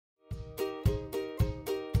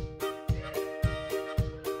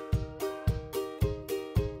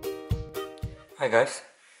Hi guys,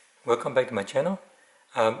 welcome back to my channel.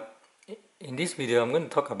 In this video I'm going to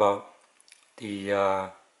talk about the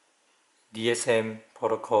DSM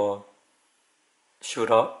protocol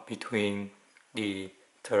shootout between the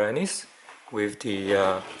Taranis with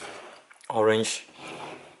the orange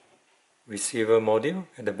receiver module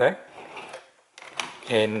at the back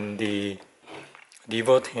and the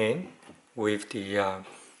Devo 10 with the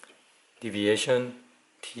Deviation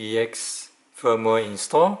TX firmware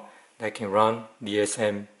install that can run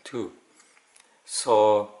DSM 2.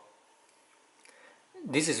 So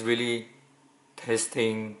this is really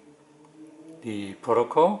testing the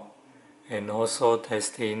protocol and also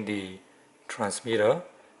testing the transmitter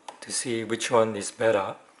to see which one is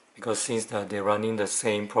better, because since that they're running the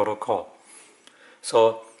same protocol.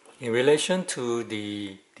 So in relation to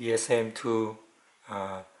the DSM 2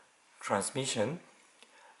 transmission,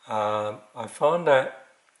 I found that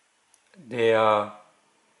they are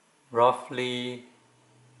roughly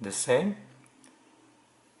the same.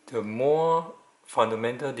 The more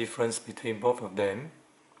fundamental difference between both of them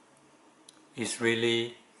is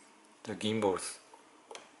really the gimbals.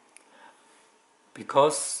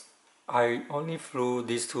 Because I only flew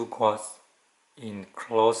these two quads in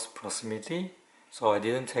close proximity, so I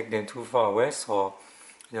didn't take them too far away, so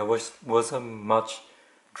there wasn't much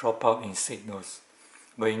dropout in signals.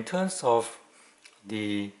 But in terms of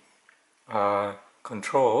the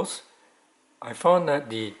controls, I found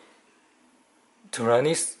that the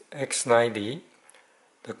Taranis X9D,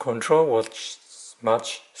 the control was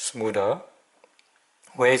much smoother,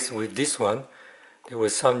 whereas with this one there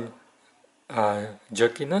was some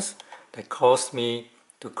jerkiness that caused me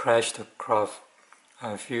to crash the craft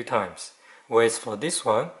a few times, whereas for this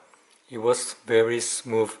one it was very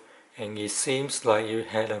smooth and it seems like you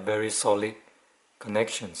had a very solid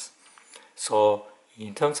connections. So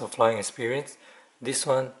in terms of flying experience, this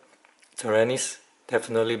one, Taranis,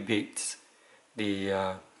 definitely beats the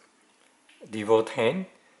Devo 10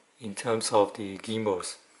 in terms of the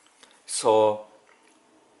gimbals. So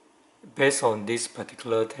based on this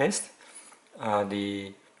particular test,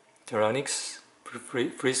 the Taranis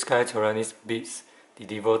FreeSky Taranis beats the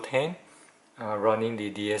Devo 10 running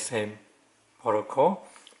the DSM protocol,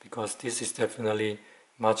 because this is definitely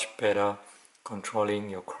much better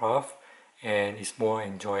controlling your craft and it's more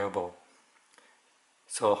enjoyable.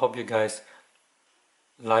 So I hope you guys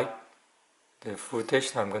like the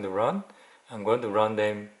footage I'm going to run. I'm going to run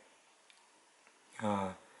them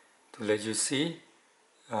to let you see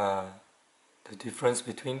the difference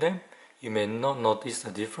between them. You may not notice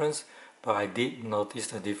the difference, but I did notice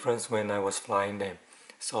the difference when I was flying them.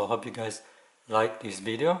 So I hope you guys like this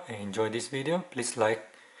video and enjoy this video. Please like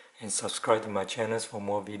and subscribe to my channels for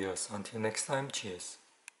more videos. Until next time, cheers.